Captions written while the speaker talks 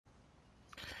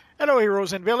Hello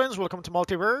heroes and villains, welcome to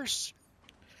Multiverse.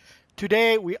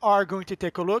 Today we are going to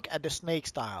take a look at the snake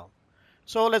style.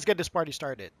 So let's get this party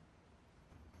started.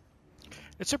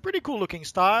 It's a pretty cool looking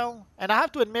style, and I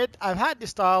have to admit I've had this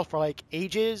style for like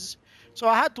ages. So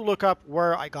I had to look up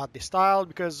where I got this style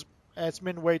because it's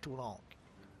been way too long.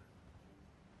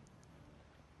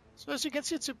 So as you can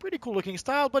see, it's a pretty cool looking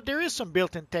style, but there is some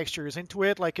built-in textures into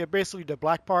it, like basically the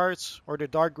black parts or the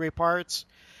dark gray parts.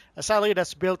 Sadly,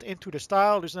 that's built into the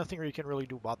style. There's nothing you can really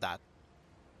do about that.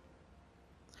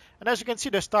 And as you can see,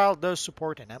 the style does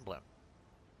support an emblem.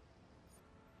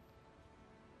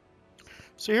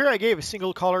 So here I gave a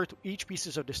single color to each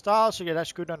pieces of the style, so you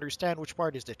guys could understand which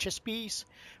part is the chest piece,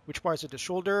 which part is the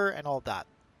shoulder, and all that.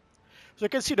 So you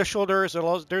can see the shoulders,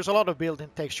 there's a lot of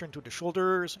built-in texture into the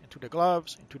shoulders, into the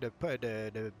gloves, into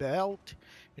the belt,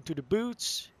 into the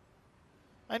boots,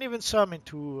 and even some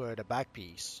into the back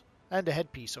piece, and the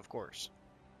headpiece, of course.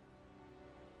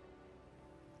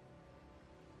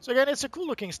 So again, it's a cool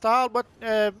looking style, but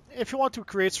if you want to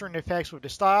create certain effects with the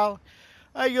style,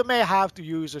 you may have to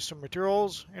use some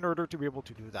materials in order to be able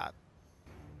to do that.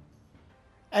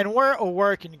 And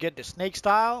where can you get the snake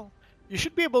style? You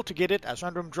should be able to get it as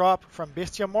random drop from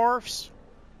Bestiamorphs.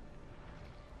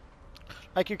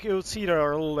 Like you can see, there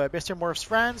are little Bestiamorphs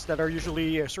friends that are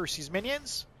usually Cersei's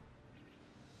minions.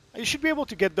 You should be able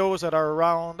to get those that are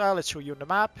around, let's show you on the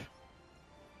map.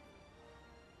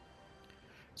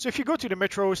 So if you go to the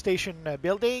metro station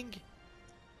building,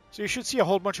 so you should see a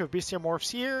whole bunch of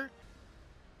Bestiamorphs here.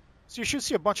 So you should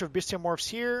see a bunch of Bestiamorphs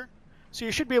here. So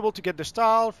you should be able to get the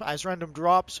style as random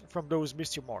drops from those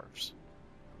Bestiamorphs.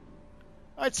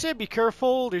 I'd say be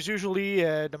careful. There's usually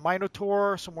the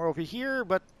Minotaur somewhere over here,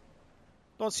 but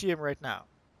don't see him right now.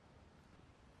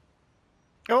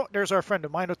 Oh, there's our friend the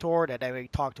Minotaur that I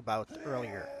talked about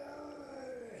earlier.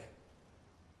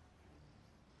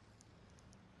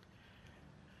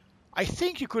 I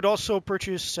think you could also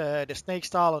purchase the snake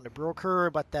style on the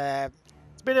broker, but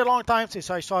it's been a long time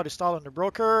since I saw the style on the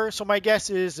broker, so my guess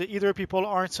is that either people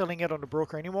aren't selling it on the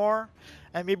broker anymore,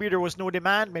 and maybe there was no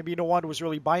demand, maybe no one was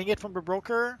really buying it from the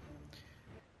broker,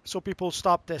 so people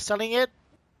stopped selling it.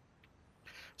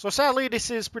 So sadly,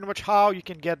 this is pretty much how you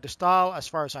can get the style as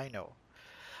far as I know.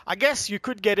 I guess you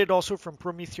could get it also from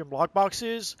Prometheum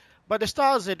lockboxes, but the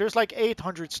styles, there's like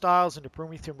 800 styles in the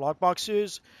Prometheum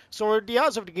lockboxes, so the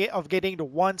odds of getting the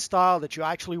one style that you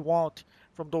actually want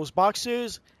from those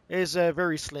boxes is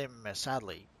very slim,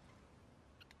 sadly.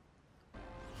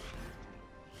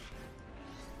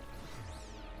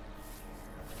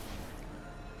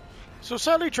 So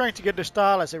sadly, trying to get the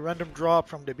style as a random drop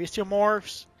from the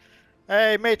Bestiamorphs,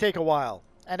 it may take a while.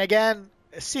 And again,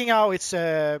 seeing how it's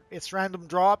random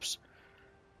drops,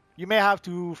 you may have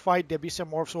to fight the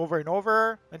Bestiamorphs over and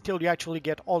over until you actually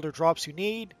get all the drops you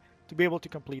need to be able to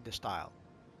complete the style.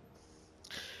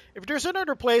 If there's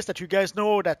another place that you guys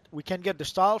know that we can get the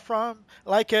style from,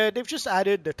 like they've just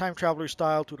added the Time Traveler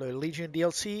style to the Legion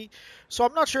DLC, so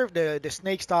I'm not sure if the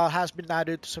Snake style has been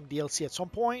added to some DLC at some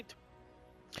point.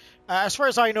 As far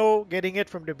as I know, getting it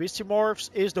from the Bestiamorphs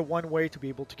is the one way to be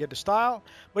able to get the style,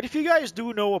 but if you guys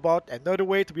do know about another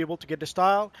way to be able to get the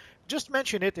style, just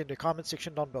mention it in the comment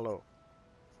section down below.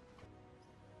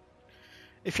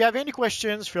 If you have any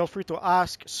questions, feel free to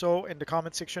ask so in the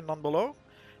comment section down below,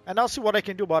 and I'll see what I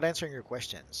can do about answering your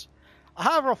questions. I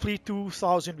have roughly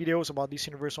 2,000 videos about DC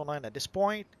Universe Online at this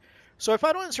point, so if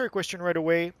I don't answer your question right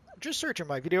away, just search in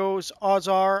my videos. Odds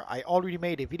are I already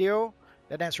made a video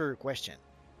that answers your question.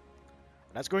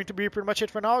 That's going to be pretty much it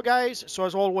for now, guys. So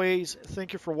as always,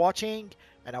 thank you for watching,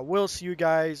 and I will see you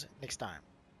guys next time.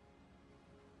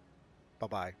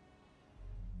 Bye-bye.